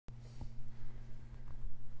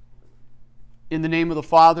In the name of the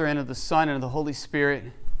Father, and of the Son, and of the Holy Spirit,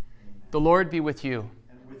 the Lord be with you.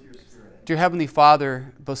 And with your spirit. Dear Heavenly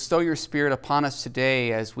Father, bestow your Spirit upon us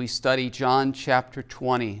today as we study John chapter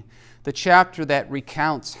 20, the chapter that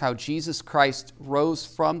recounts how Jesus Christ rose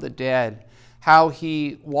from the dead, how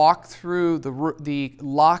he walked through the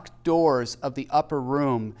locked doors of the upper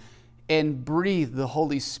room and breathed the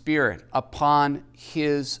Holy Spirit upon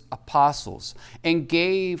his apostles and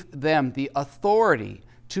gave them the authority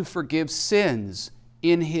to forgive sins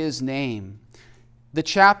in his name. The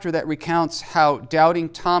chapter that recounts how doubting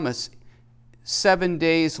Thomas 7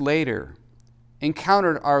 days later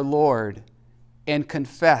encountered our Lord and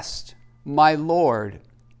confessed, "My Lord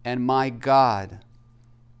and my God."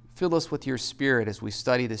 Fill us with your Spirit as we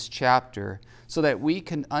study this chapter so that we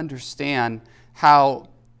can understand how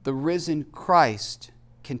the risen Christ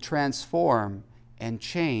can transform and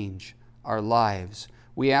change our lives.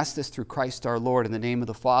 We ask this through Christ our Lord, in the name of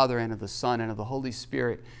the Father, and of the Son, and of the Holy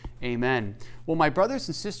Spirit. Amen. Well, my brothers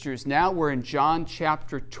and sisters, now we're in John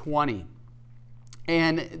chapter 20.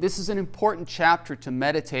 And this is an important chapter to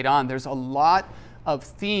meditate on. There's a lot of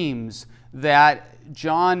themes that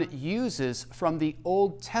John uses from the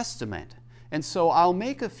Old Testament. And so I'll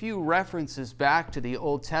make a few references back to the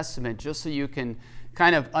Old Testament just so you can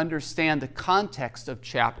kind of understand the context of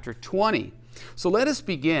chapter 20. So let us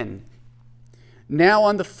begin. Now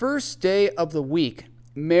on the first day of the week,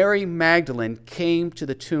 Mary Magdalene came to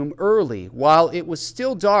the tomb early, while it was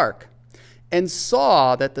still dark, and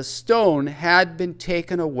saw that the stone had been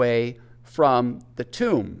taken away from the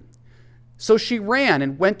tomb. So she ran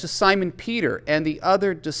and went to Simon Peter and the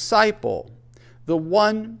other disciple, the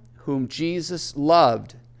one whom Jesus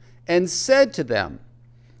loved, and said to them,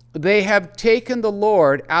 "They have taken the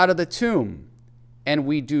Lord out of the tomb, and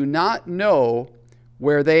we do not know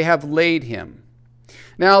where they have laid him."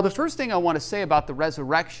 Now, the first thing I want to say about the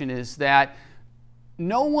resurrection is that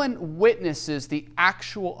no one witnesses the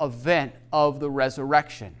actual event of the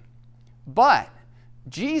resurrection. But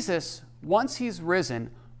Jesus, once he's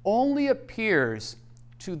risen, only appears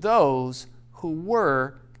to those who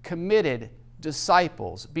were committed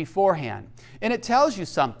disciples beforehand. And it tells you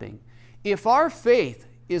something. If our faith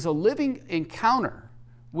is a living encounter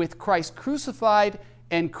with Christ crucified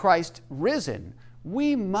and Christ risen,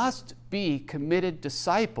 we must be committed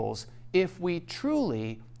disciples if we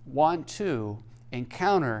truly want to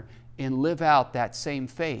encounter and live out that same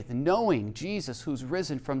faith, knowing Jesus who's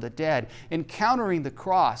risen from the dead, encountering the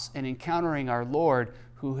cross and encountering our Lord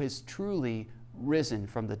who has truly risen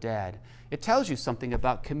from the dead. It tells you something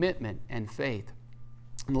about commitment and faith.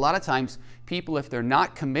 And a lot of times people, if they're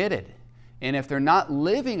not committed and if they're not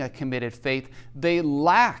living a committed faith, they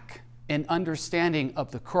lack an understanding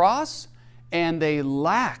of the cross, and they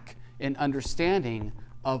lack an understanding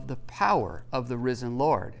of the power of the risen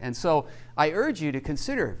Lord. And so I urge you to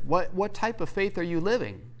consider, what type of faith are you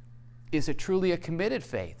living? Is it truly a committed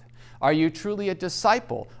faith? Are you truly a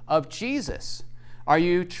disciple of Jesus? Are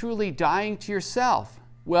you truly dying to yourself?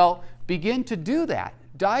 Well, begin to do that.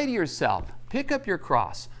 Die to yourself. Pick up your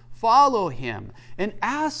cross. Follow him. And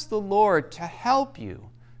ask the Lord to help you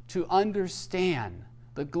to understand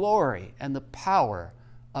the glory and the power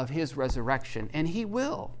of his resurrection. And he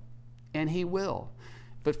will. And he will.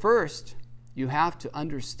 But first, you have to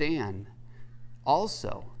understand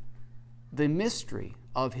also the mystery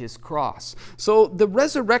of his cross. So the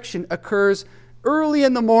resurrection occurs early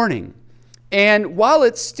in the morning. And while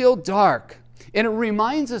it's still dark, and it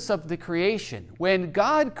reminds us of the creation. When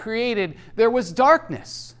God created, there was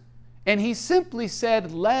darkness. And he simply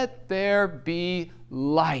said, "Let there be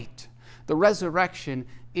light." The resurrection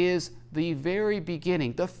is the very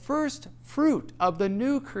beginning, the first fruit of the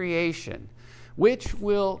new creation, which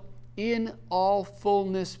will in all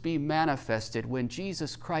fullness be manifested when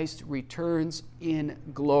Jesus Christ returns in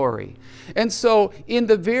glory. And so in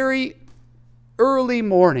the very early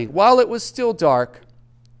morning, while it was still dark,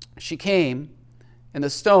 she came and the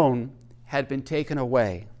stone had been taken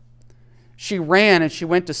away. She ran and she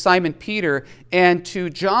went to Simon Peter and to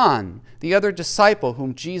John, the other disciple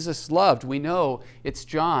whom Jesus loved. We know it's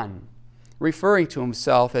John, referring to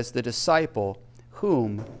himself as the disciple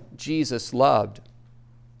whom Jesus loved.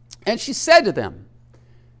 And she said to them,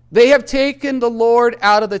 "They have taken the Lord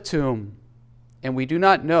out of the tomb, and we do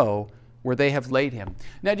not know where they have laid him."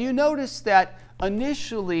 Now, do you notice that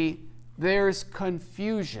initially there's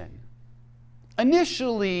confusion?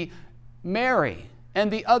 Initially, Mary and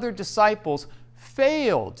the other disciples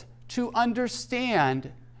failed to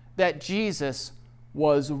understand that Jesus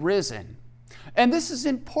was risen. And this is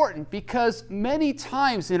important because many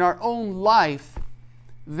times in our own life,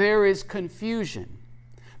 there is confusion.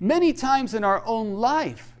 Many times in our own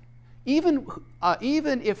life, even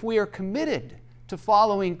if we are committed to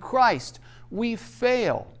following Christ, we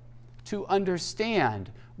fail to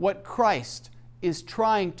understand what Christ is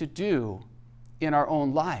trying to do in our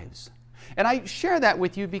own lives. And I share that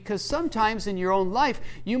with you because sometimes in your own life,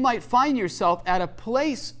 you might find yourself at a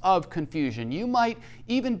place of confusion. You might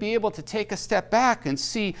even be able to take a step back and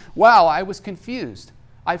see, wow, I was confused.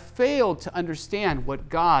 I failed to understand what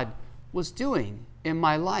God was doing in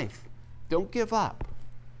my life. Don't give up.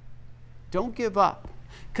 Don't give up.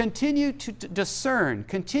 Continue to discern.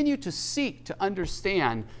 Continue to seek to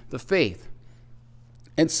understand the faith.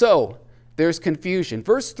 And so, there's confusion.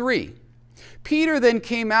 Verse 3, Peter then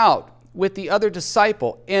came out with the other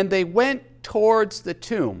disciple, and they went towards the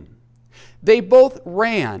tomb. They both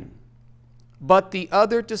ran, but the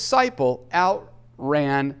other disciple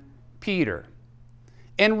outran Peter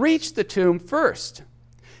and reached the tomb first.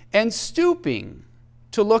 And stooping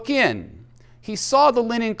to look in, he saw the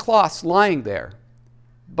linen cloths lying there,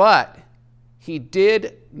 but he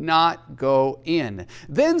did not go in.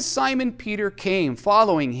 Then Simon Peter came,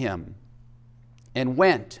 following him, and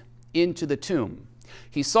went into the tomb.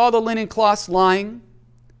 He saw the linen cloths lying,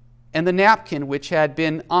 and the napkin which had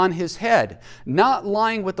been on his head, not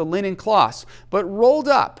lying with the linen cloths, but rolled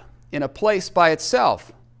up in a place by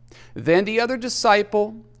itself. Then the other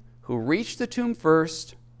disciple, who reached the tomb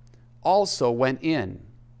first, also went in,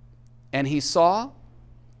 and he saw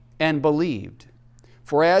and believed.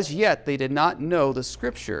 For as yet they did not know the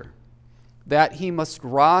scripture, that he must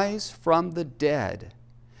rise from the dead.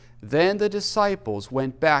 Then the disciples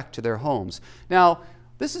went back to their homes. Now,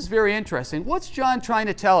 this is very interesting. What's John trying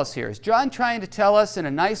to tell us here? Is John trying to tell us in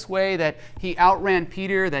a nice way that he outran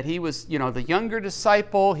Peter, that he was, the younger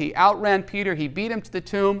disciple, he outran Peter, he beat him to the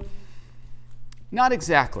tomb? Not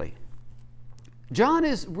exactly. John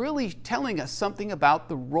is really telling us something about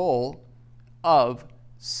the role of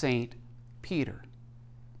St. Peter.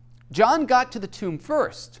 John got to the tomb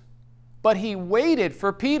first, but he waited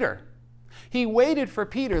for Peter. He waited for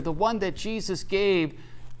Peter, the one that Jesus gave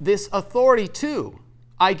this authority to.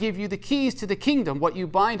 I give you the keys to the kingdom. What you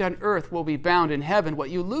bind on earth will be bound in heaven.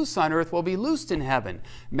 What you loose on earth will be loosed in heaven.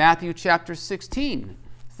 Matthew chapter 16,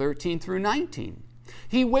 13 through 19.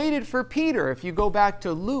 He waited for Peter. If you go back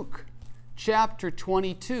to Luke chapter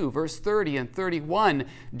 22, verse 30 and 31,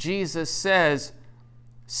 Jesus says,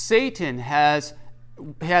 Satan has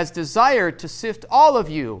desired to sift all of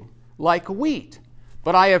you like wheat,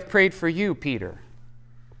 but I have prayed for you, Peter.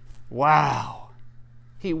 Wow.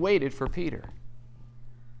 He waited for Peter.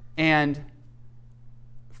 And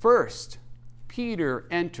first, Peter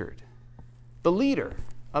entered, the leader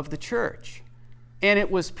of the church. And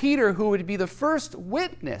it was Peter who would be the first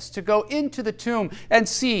witness to go into the tomb and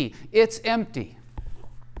see it's empty.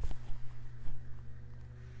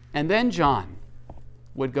 And then John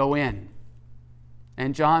would go in,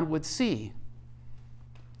 and John would see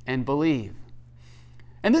and believe.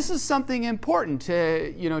 And this is something important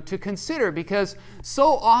to consider, because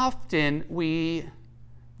so often we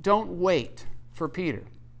don't wait for Peter.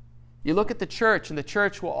 You look at the church, and the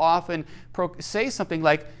church will often say something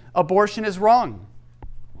like, abortion is wrong.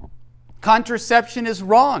 Contraception is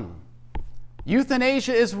wrong.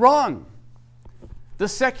 Euthanasia is wrong. The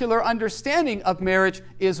secular understanding of marriage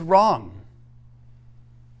is wrong.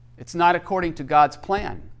 It's not according to God's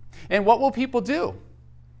plan. And what will people do?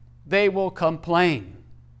 They will complain.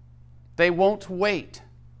 They won't wait.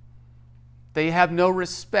 They have no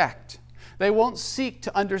respect. They won't seek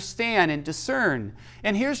to understand and discern.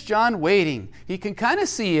 And here's John waiting. He can kind of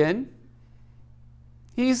see in.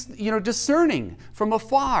 He's, discerning from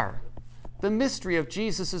afar the mystery of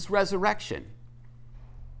Jesus' resurrection.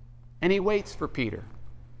 And he waits for Peter.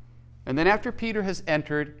 And then after Peter has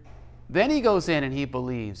entered, then he goes in and he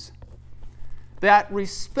believes. That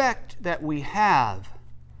respect that we have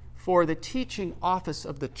for the teaching office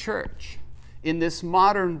of the church in this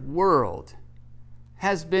modern world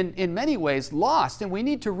has been in many ways lost, and we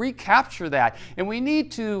need to recapture that, and we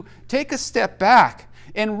need to take a step back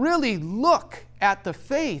and really look at the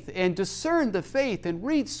faith and discern the faith and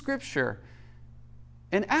read Scripture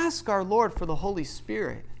and ask our Lord for the Holy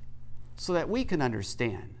Spirit so that we can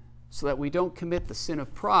understand, so that we don't commit the sin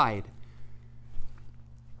of pride.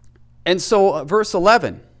 And so, verse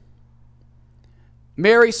 11,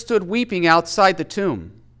 Mary stood weeping outside the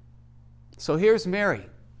tomb. So here's Mary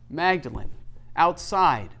Magdalene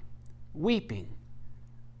outside, weeping.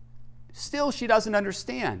 Still, she doesn't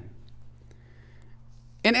understand.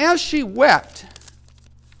 And as she wept,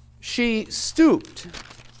 she stooped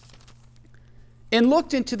and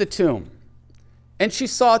looked into the tomb, and she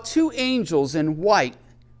saw two angels in white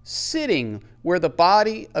sitting where the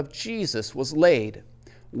body of Jesus was laid,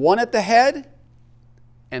 one at the head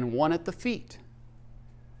and one at the feet.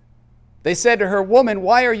 They said to her, "Woman,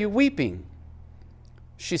 why are you weeping?"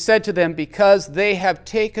 She said to them, "Because they have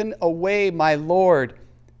taken away my Lord,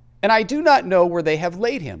 and I do not know where they have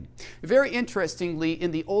laid him." Very interestingly,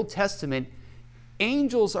 in the Old Testament,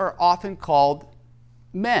 angels are often called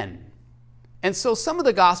men. And so some of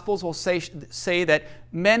the Gospels will say that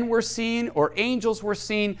men were seen or angels were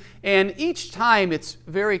seen, and each time it's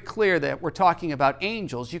very clear that we're talking about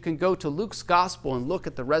angels. You can go to Luke's Gospel and look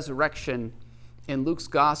at the resurrection in Luke's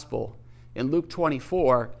Gospel in Luke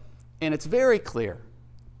 24, and it's very clear.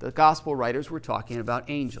 The Gospel writers were talking about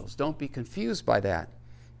angels. Don't be confused by that.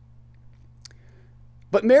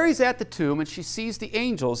 But Mary's at the tomb and she sees the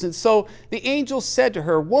angels, and so the angels said to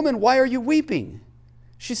her, "Woman, why are you weeping?"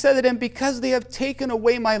 She said to them, "Because they have taken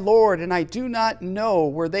away my Lord, and I do not know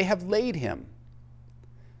where they have laid him."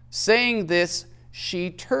 Saying this,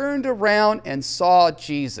 she turned around and saw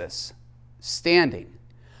Jesus standing,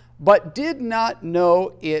 but did not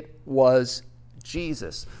know it was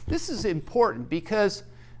Jesus. This is important because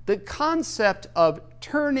the concept of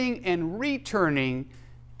turning and returning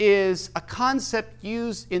is a concept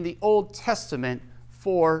used in the Old Testament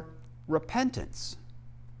for repentance,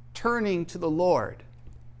 turning to the Lord,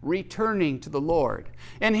 returning to the Lord.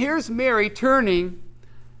 And here's Mary turning,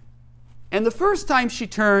 and the first time she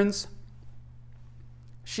turns,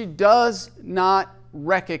 she does not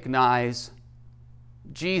recognize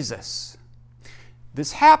Jesus.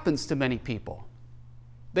 This happens to many people.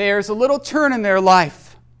 There's a little turn in their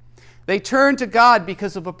life. They turn to God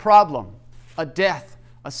because of a problem, a death,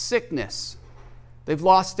 a sickness. They've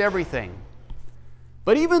lost everything.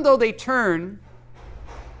 But even though they turn,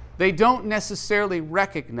 they don't necessarily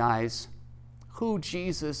recognize who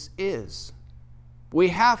Jesus is. We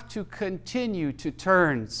have to continue to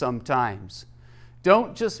turn sometimes.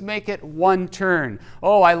 Don't just make it one turn.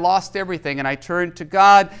 Oh, I lost everything and I turned to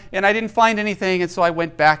God and I didn't find anything and so I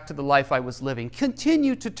went back to the life I was living.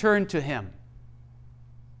 Continue to turn to Him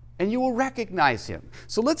and you will recognize Him.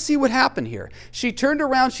 So let's see what happened here. She turned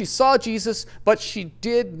around, she saw Jesus, but she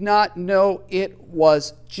did not know it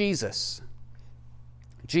was Jesus.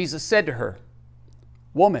 Jesus said to her,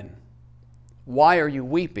 "Woman, why are you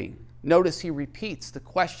weeping?" Notice he repeats the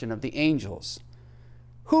question of the angels.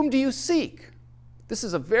 "Whom do you seek?" This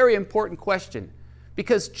is a very important question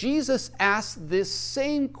because Jesus asked this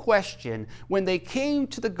same question when they came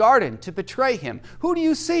to the garden to betray him. Who do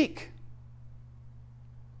you seek?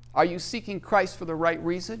 Are you seeking Christ for the right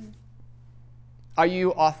reason? Are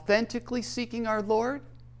you authentically seeking our Lord?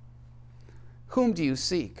 Whom do you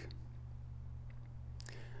seek?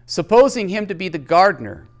 Supposing him to be the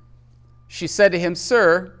gardener, she said to him,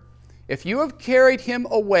 "Sir, if you have carried him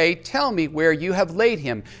away, tell me where you have laid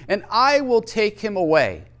him, and I will take him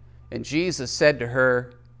away." And Jesus said to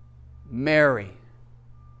her, "Mary."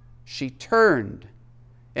 She turned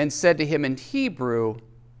and said to him in Hebrew,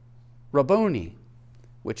 "Rabboni,"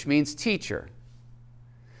 which means teacher.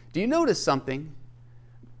 Do you notice something?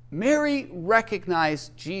 Mary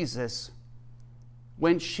recognized Jesus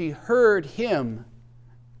when she heard him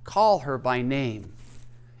call her by name.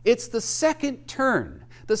 It's the second turn,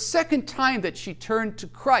 the second time that she turned to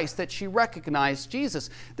Christ, that she recognized Jesus.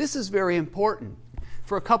 This is very important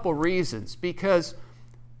for a couple reasons, because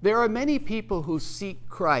there are many people who seek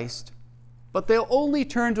Christ, but they'll only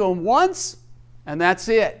turn to Him once, and that's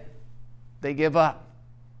it. They give up.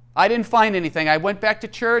 I didn't find anything. I went back to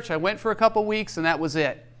church, I went for a couple weeks, and that was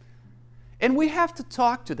it. And we have to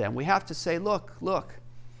talk to them. We have to say, look,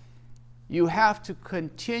 you have to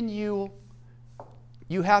continue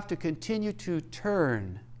to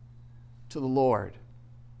turn to the Lord.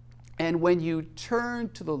 And when you turn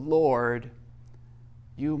to the Lord,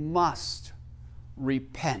 you must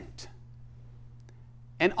repent.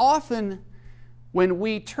 And often when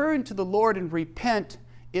we turn to the Lord and repent,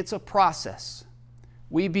 it's a process.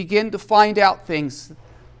 We begin to find out things.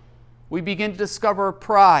 We begin to discover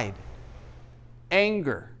pride,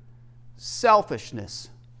 anger, selfishness,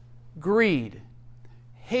 greed,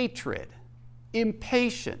 hatred,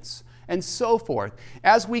 impatience, and so forth.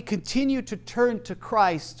 As we continue to turn to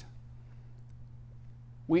Christ,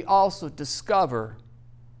 we also discover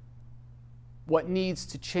what needs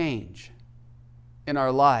to change in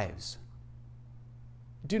our lives.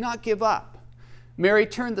 Do not give up. Mary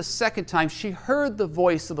turned the second time. She heard the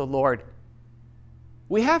voice of the Lord.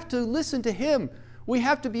 We have to listen to Him. We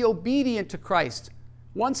have to be obedient to Christ.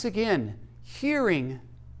 Once again, hearing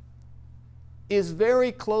is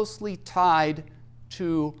very closely tied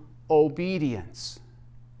to obedience,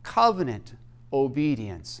 covenant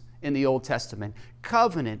obedience in the Old Testament,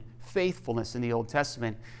 covenant faithfulness in the Old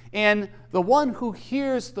Testament. And the one who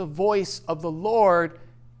hears the voice of the Lord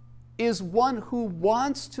is one who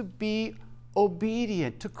wants to be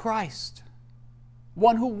obedient to Christ,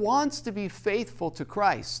 one who wants to be faithful to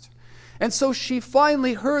Christ. And so she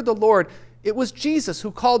finally heard the Lord. It was Jesus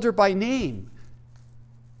who called her by name.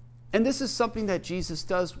 And this is something that Jesus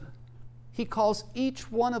does. He calls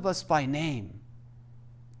each one of us by name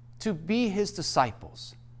to be his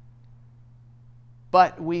disciples.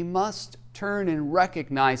 But we must turn and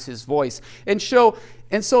recognize his voice. And so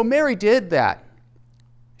Mary did that.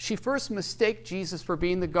 She first mistaked Jesus for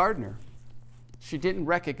being the gardener. She didn't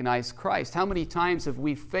recognize Christ. How many times have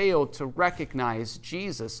we failed to recognize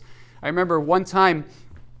Jesus? I remember one time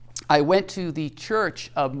I went to the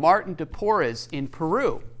church of Martin de Porres in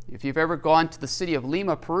Peru. If you've ever gone to the city of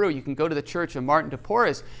Lima, Peru, you can go to the church of Martin de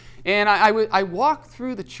Porres. And I walked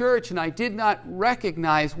through the church and I did not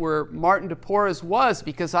recognize where Martin de Porres was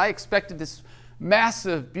because I expected this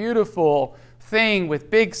massive, beautiful thing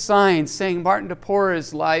with big signs saying Martin de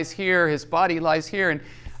Porres lies here, his body lies here. And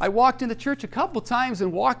I walked in the church a couple times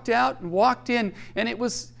and walked out and walked in, and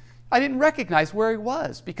I didn't recognize where he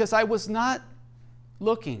was because I was not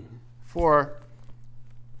looking for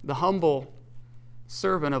the humble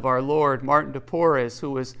servant of our Lord, Martin de Porres,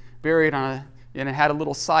 who was buried and had a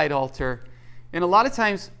little side altar. And a lot of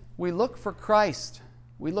times we look for Christ.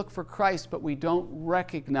 We look for Christ, but we don't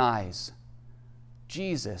recognize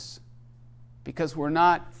Jesus because we're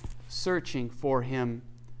not searching for him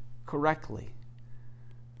correctly.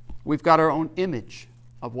 We've got our own image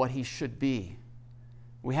of what he should be.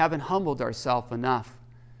 We haven't humbled ourselves enough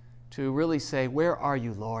to really say, where are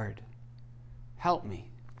you, Lord? Help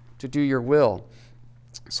me to do your will.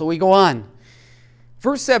 So we go on.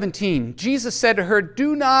 Verse 17, Jesus said to her,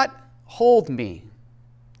 do not hold me,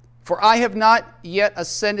 for I have not yet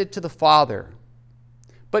ascended to the Father.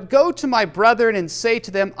 But go to my brethren and say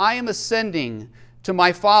to them, I am ascending to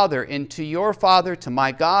my Father and to your Father, to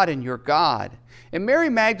my God and your God. And Mary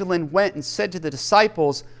Magdalene went and said to the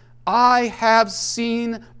disciples, I have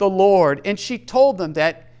seen the Lord. And she told them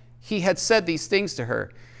that he had said these things to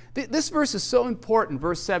her. This verse is so important,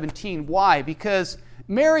 verse 17. Why? Because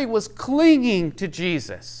Mary was clinging to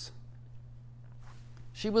Jesus.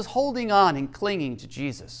 She was holding on and clinging to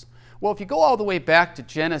Jesus. Well, if you go all the way back to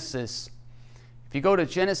Genesis, if you go to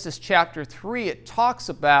Genesis chapter 3, it talks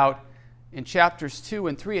about, in chapters 2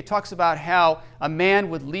 and 3, it talks about how a man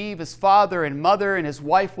would leave his father and mother and his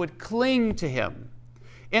wife would cling to him.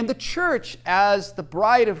 And the church, as the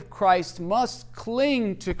bride of Christ, must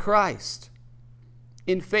cling to Christ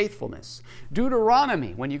in faithfulness.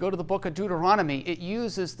 Deuteronomy, when you go to the book of Deuteronomy, it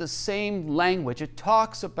uses the same language. It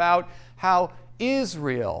talks about how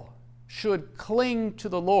Israel should cling to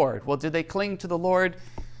the Lord. Well, did they cling to the Lord?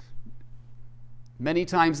 Many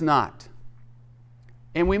times not.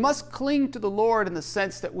 And we must cling to the Lord in the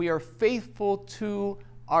sense that we are faithful to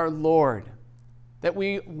our Lord, that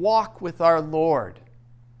we walk with our Lord,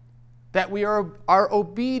 that we are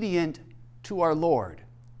obedient to our Lord.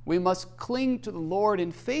 We must cling to the Lord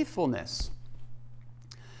in faithfulness.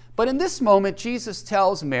 But in this moment, Jesus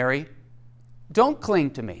tells Mary, don't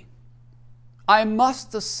cling to me. I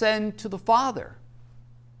must ascend to the Father.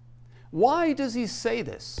 Why does he say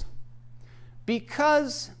this?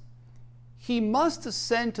 Because he must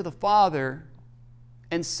ascend to the Father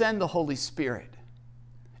and send the Holy Spirit.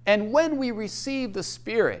 And when we receive the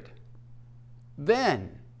Spirit,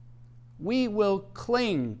 then we will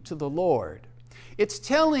cling to the Lord. It's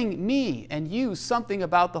telling me and you something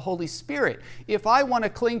about the Holy Spirit. If I want to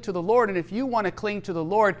cling to the Lord and if you want to cling to the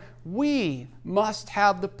Lord, we must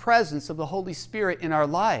have the presence of the Holy Spirit in our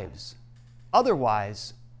lives.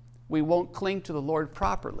 Otherwise, we won't cling to the Lord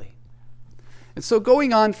properly. And so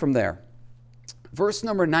going on from there, verse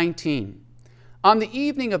number 19. On the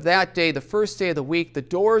evening of that day, the first day of the week, the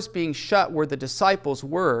doors being shut where the disciples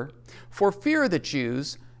were, for fear of the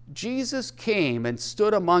Jews, Jesus came and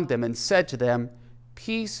stood among them and said to them,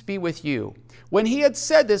 Peace be with you. When he had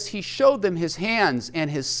said this, he showed them his hands and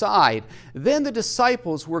his side. Then the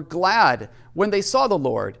disciples were glad when they saw the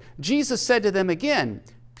Lord. Jesus said to them again,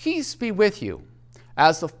 Peace be with you.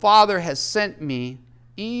 As the Father has sent me,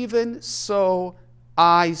 even so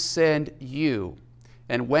I send you.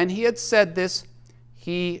 And when he had said this,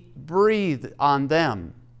 he breathed on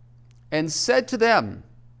them and said to them,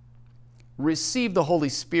 Receive the Holy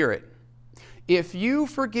Spirit. If you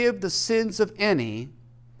forgive the sins of any,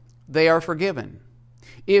 they are forgiven.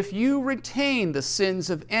 If you retain the sins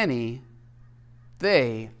of any,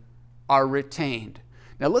 they are retained.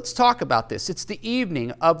 Now let's talk about this. It's the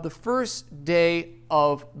evening of the first day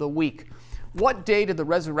of the week. What day did the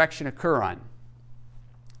resurrection occur on?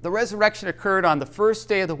 The resurrection occurred on the first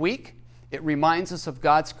day of the week. It reminds us of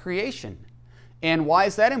God's creation. And why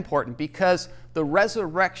is that important? Because the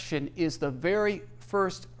resurrection is the very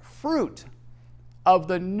first fruit of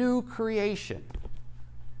the new creation.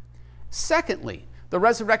 Secondly, the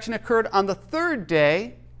resurrection occurred on the third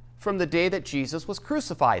day from the day that Jesus was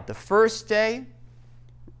crucified. The first day,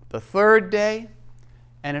 the third day,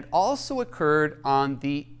 and it also occurred on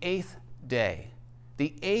the 8th day.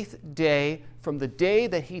 The 8th day from the day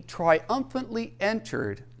that he triumphantly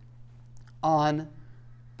entered on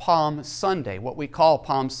Palm Sunday, what we call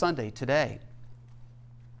Palm Sunday today.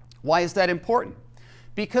 Why is that important?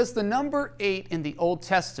 Because the number 8 in the Old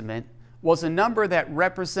Testament was a number that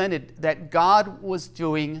represented that God was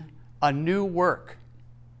doing a new work,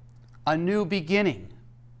 a new beginning.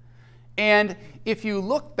 And if you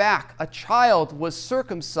look back, a child was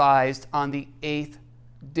circumcised on the 8th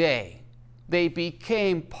day. They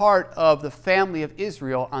became part of the family of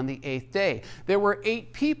Israel on the 8th day. There were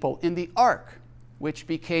 8 people in the ark, which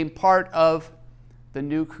became part of the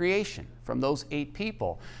new creation from those 8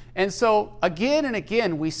 people. And so again and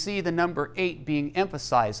again we see the number 8 being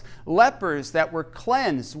emphasized. Lepers that were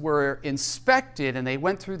cleansed were inspected, and they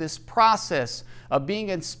went through this process of being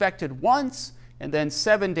inspected once, and then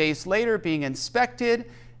 7 days later being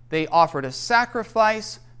inspected. They offered a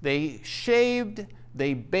sacrifice, they shaved,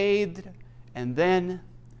 they bathed, and then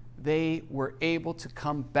they were able to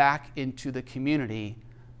come back into the community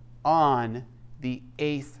on the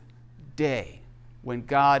 8th day when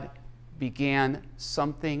God began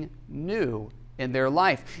something new in their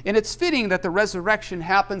life. And it's fitting that the resurrection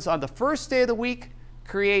happens on the first day of the week,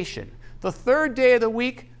 creation. The third day of the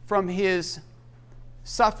week from his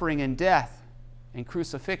suffering and death and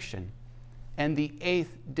crucifixion. And the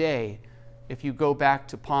 8th day, if you go back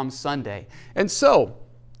to Palm Sunday. And so,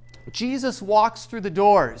 Jesus walks through the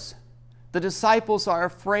doors. The disciples are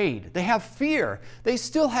afraid. They have fear. They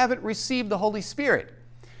still haven't received the Holy Spirit.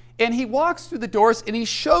 And he walks through the doors and he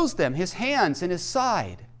shows them his hands and his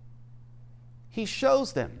side. He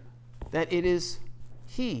shows them that it is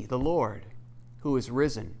he, the Lord, who is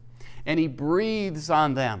risen. And he breathes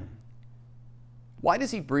on them. Why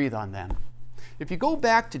does he breathe on them? If you go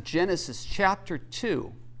back to Genesis chapter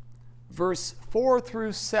 2, verse 4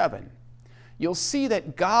 through 7, you'll see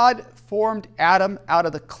that God formed Adam out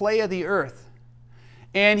of the clay of the earth.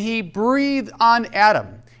 And he breathed on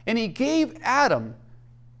Adam. And he gave Adam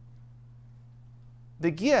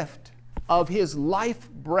the gift of his life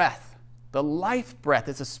breath. The life breath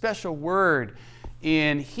is a special word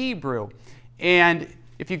in Hebrew. And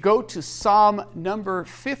if you go to Psalm number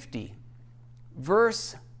 50,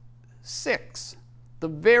 verse 6, the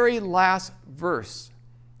very last verse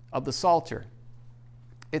of the Psalter,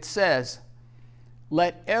 it says,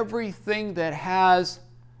 "Let everything that has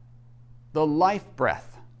the life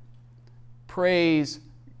breath praise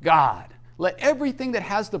God." Let everything that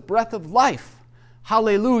has the breath of life,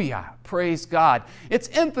 hallelujah, praise God. It's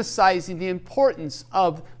emphasizing the importance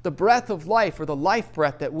of the breath of life, or the life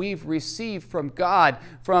breath that we've received from God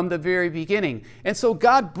from the very beginning. And so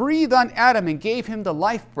God breathed on Adam and gave him the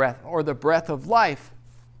life breath, or the breath of life.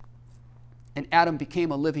 And Adam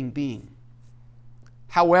became a living being.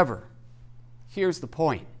 However, here's the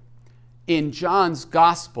point. In John's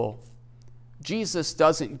gospel, Jesus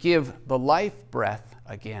doesn't give the life breath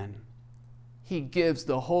again. He gives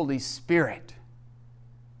the Holy Spirit.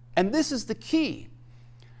 And this is the key,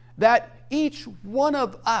 that each one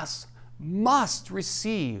of us must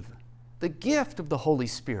receive the gift of the Holy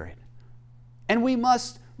Spirit. And we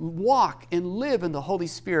must walk and live in the Holy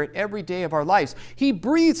Spirit every day of our lives. He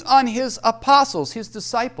breathes on his apostles, his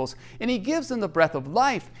disciples, and he gives them the breath of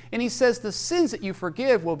life. And he says, the sins that you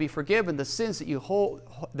forgive will be forgiven. The sins that you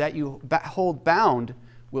hold bound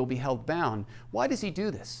will be held bound. Why does he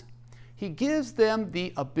do this? He gives them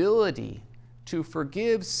the ability to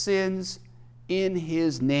forgive sins in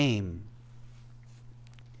his name.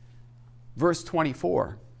 Verse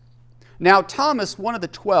 24. Now Thomas, one of the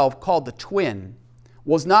 12, called the twin,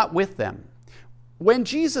 was not with them when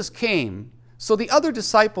Jesus came. So the other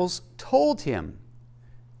disciples told him,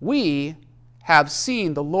 "We have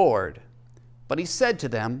seen the Lord." But he said to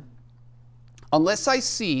them, "Unless I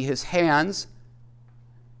see in his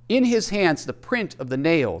hands the print of the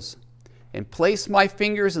nails, and place my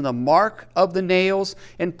fingers in the mark of the nails,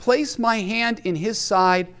 and place my hand in his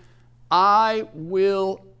side, I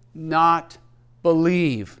will not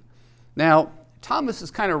believe." Now, Thomas is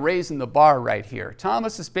kind of raising the bar right here.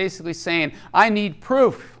 Thomas is basically saying, I need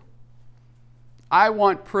proof. I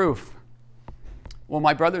want proof. Well,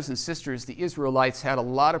 my brothers and sisters, the Israelites had a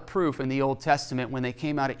lot of proof in the Old Testament when they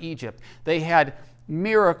came out of Egypt. They had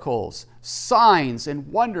miracles, signs, and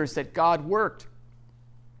wonders that God worked.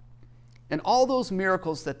 And all those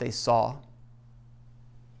miracles that they saw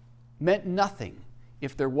meant nothing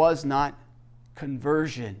if there was not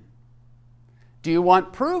conversion. Do you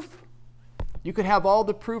want proof? You could have all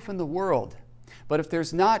the proof in the world, but if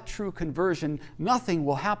there's not true conversion, nothing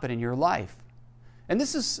will happen in your life. And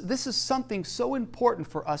this is something so important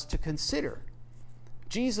for us to consider.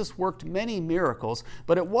 Jesus worked many miracles,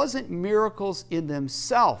 but it wasn't miracles in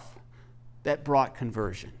themselves that brought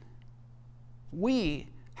conversion. We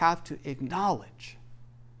have to acknowledge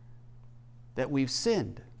that we've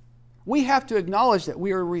sinned. We have to acknowledge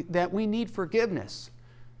that we need forgiveness.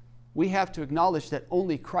 We have to acknowledge that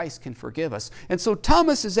only Christ can forgive us. And so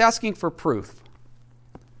Thomas is asking for proof.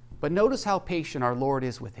 But notice how patient our Lord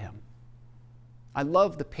is with him. I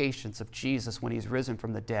love the patience of Jesus when he's risen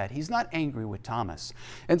from the dead. He's not angry with Thomas.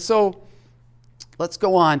 And so let's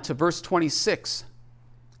go on to verse 26.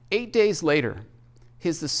 8 days later,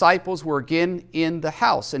 his disciples were again in the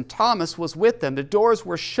house, and Thomas was with them. The doors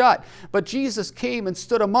were shut, but Jesus came and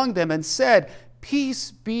stood among them and said,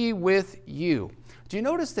 "Peace be with you." Do you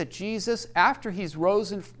notice that Jesus, after he's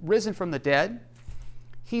risen from the dead,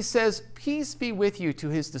 he says, "Peace be with you" to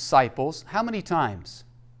his disciples. How many times?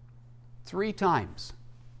 3 times.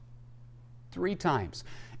 3 times.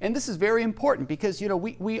 And this is very important because,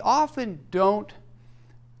 we often don't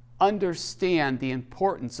understand the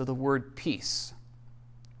importance of the word peace.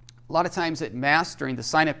 A lot of times at Mass, during the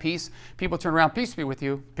sign of peace, people turn around, "Peace be with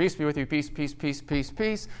you, peace be with you, peace, peace, peace, peace,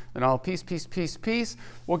 peace," and all peace, peace, peace, peace.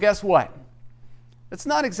 Well, guess what? That's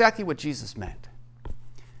not exactly what Jesus meant.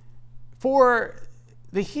 For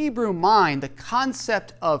the Hebrew mind, the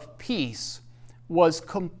concept of peace was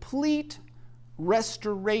complete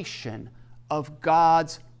restoration of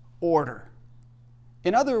God's order.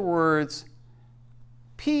 In other words,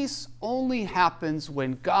 peace only happens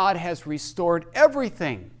when God has restored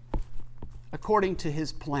everything according to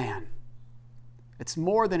his plan. It's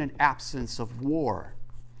more than an absence of war.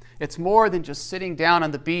 It's more than just sitting down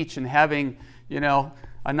on the beach and having,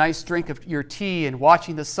 a nice drink of your tea and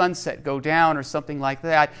watching the sunset go down or something like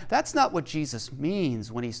that. That's not what Jesus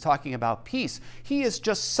means when he's talking about peace. He has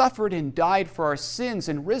just suffered and died for our sins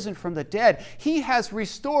and risen from the dead. He has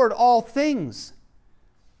restored all things.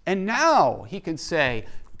 And now he can say,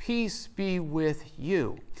 "Peace be with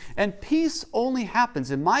you." And peace only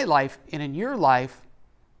happens in my life and in your life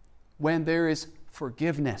when there is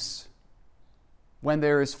forgiveness. When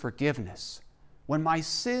there is forgiveness. When my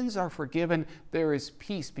sins are forgiven, there is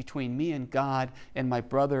peace between me and God and my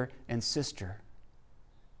brother and sister.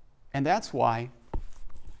 And that's why,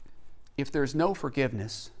 if there's no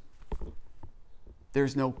forgiveness,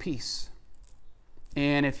 there's no peace.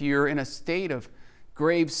 And if you're in a state of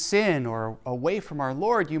grave sin or away from our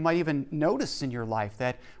Lord, you might even notice in your life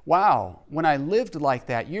that, wow, when I lived like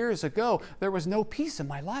that years ago, there was no peace in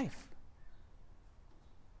my life.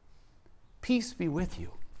 Peace be with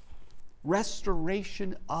you.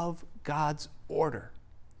 Restoration of God's order.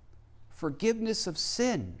 Forgiveness of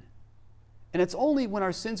sin. And it's only when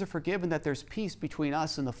our sins are forgiven that there's peace between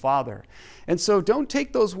us and the Father. And so don't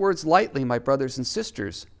take those words lightly, my brothers and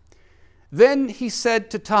sisters. Then he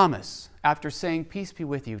said to Thomas, after saying, "Peace be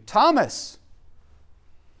with you," "Thomas,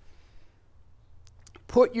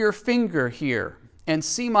 put your finger here and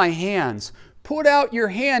see my hands. Put out your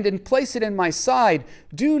hand and place it in my side.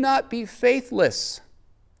 Do not be faithless,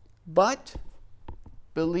 but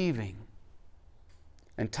believing."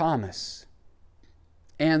 And Thomas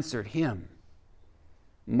answered him,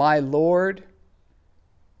 "My Lord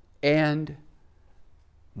and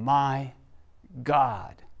my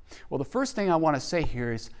God." Well, the first thing I want to say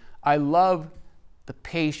here is I love the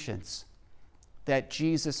patience that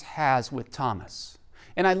Jesus has with Thomas.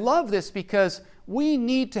 And I love this because we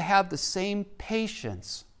need to have the same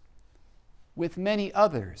patience with many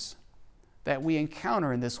others that we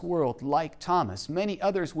encounter in this world, like Thomas. Many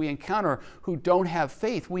others we encounter who don't have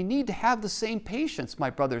faith. We need to have the same patience, my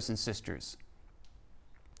brothers and sisters.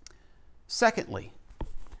 Secondly,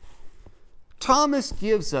 Thomas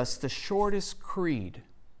gives us the shortest creed.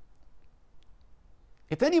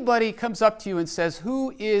 If anybody comes up to you and says,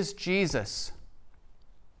 "Who is Jesus?"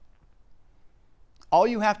 all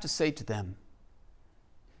you have to say to them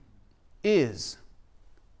is,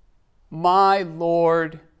 "My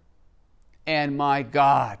Lord and my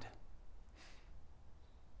God."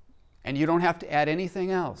 And you don't have to add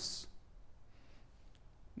anything else.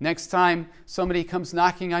 Next time somebody comes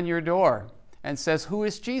knocking on your door and says, "Who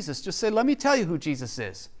is Jesus?" just say, "Let me tell you who Jesus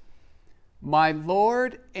is. My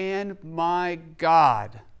Lord and my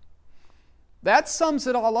God." That sums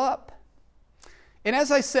it all up. And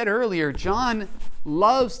as I said earlier, John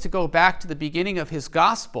loves to go back to the beginning of his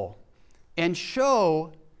gospel and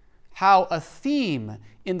show how a theme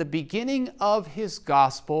in the beginning of his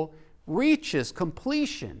gospel reaches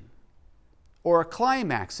completion or a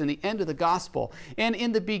climax in the end of the gospel. And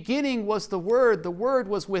in the beginning was the Word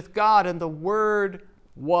was with God, and the Word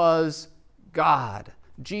was God,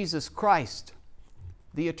 Jesus Christ,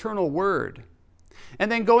 the eternal Word.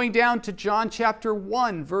 And then going down to John chapter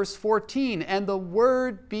 1, verse 14, and the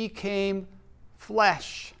Word became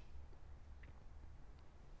flesh.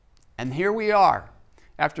 And here we are,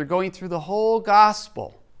 after going through the whole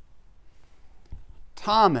gospel.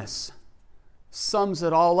 Thomas sums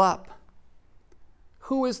it all up.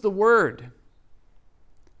 Who is the Word?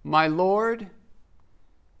 My Lord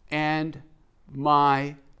and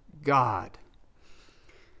my God.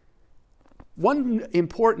 One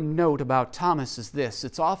important note about Thomas is this.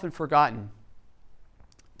 It's often forgotten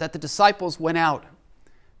that the disciples went out,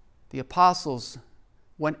 the apostles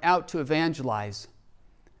went out to evangelize.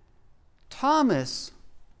 Thomas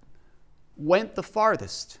went the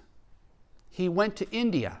farthest. He went to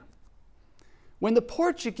India. When the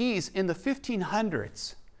Portuguese in the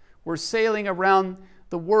 1500s were sailing around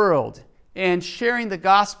the world and sharing the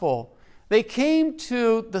gospel, they came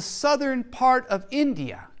to the southern part of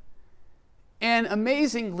India and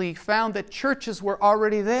amazingly found that churches were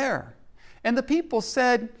already there. And the people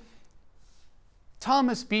said,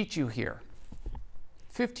 Thomas beat you here.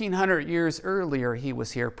 1,500 years earlier, he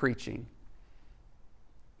was here preaching.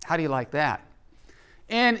 How do you like that?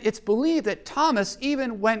 And it's believed that Thomas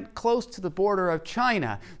even went close to the border of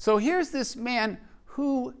China. So here's this man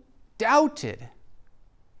who doubted,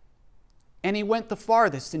 and he went the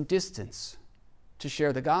farthest in distance to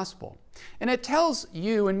share the gospel. And it tells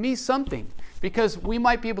you and me something, because we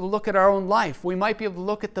might be able to look at our own life. We might be able to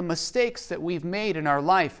look at the mistakes that we've made in our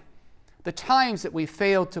life, the times that we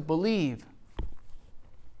failed to believe,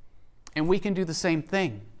 and we can do the same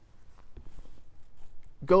thing.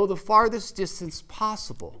 Go the farthest distance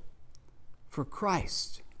possible for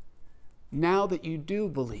Christ, now that you do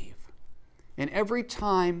believe. And every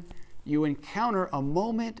time you encounter a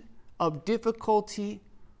moment of difficulty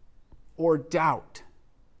or doubt,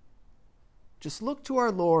 just look to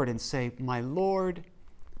our Lord and say, my Lord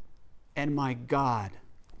and my God,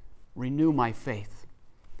 renew my faith.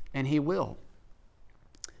 And He will.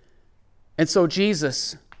 And so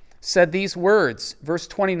Jesus said these words, verse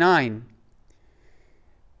 29,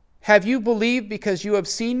 have you believed because you have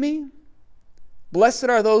seen me? Blessed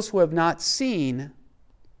are those who have not seen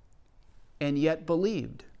and yet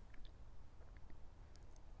believed.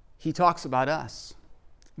 He talks about us.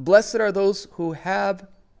 Blessed are those who have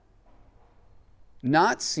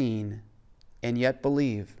not seen and yet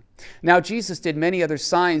believe. Now Jesus did many other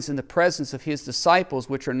signs in the presence of His disciples,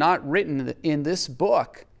 which are not written in this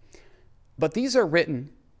book, but these are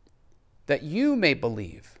written that you may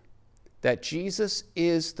believe that Jesus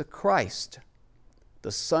is the Christ,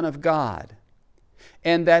 the Son of God,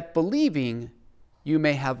 and that believing you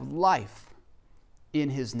may have life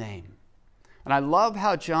in His name. And I love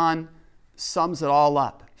how John sums it all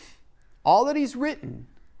up. All that he's written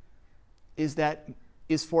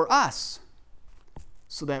is for us,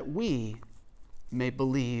 so that we may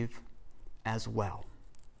believe as well.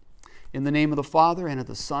 In the name of the Father, and of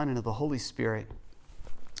the Son, and of the Holy Spirit.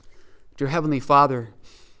 Dear Heavenly Father,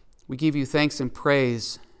 we give you thanks and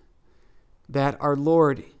praise that our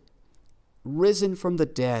Lord, risen from the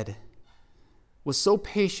dead, was so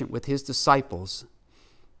patient with His disciples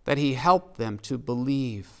that He helped them to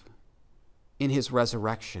believe in His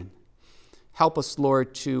resurrection. Help us,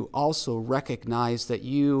 Lord, to also recognize that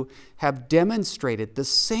you have demonstrated the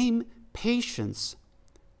same patience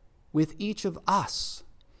with each of us,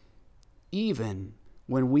 even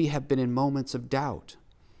when we have been in moments of doubt.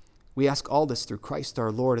 We ask all this through Christ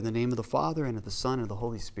our Lord, in the name of the Father, and of the Son, and of the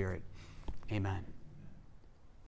Holy Spirit. Amen.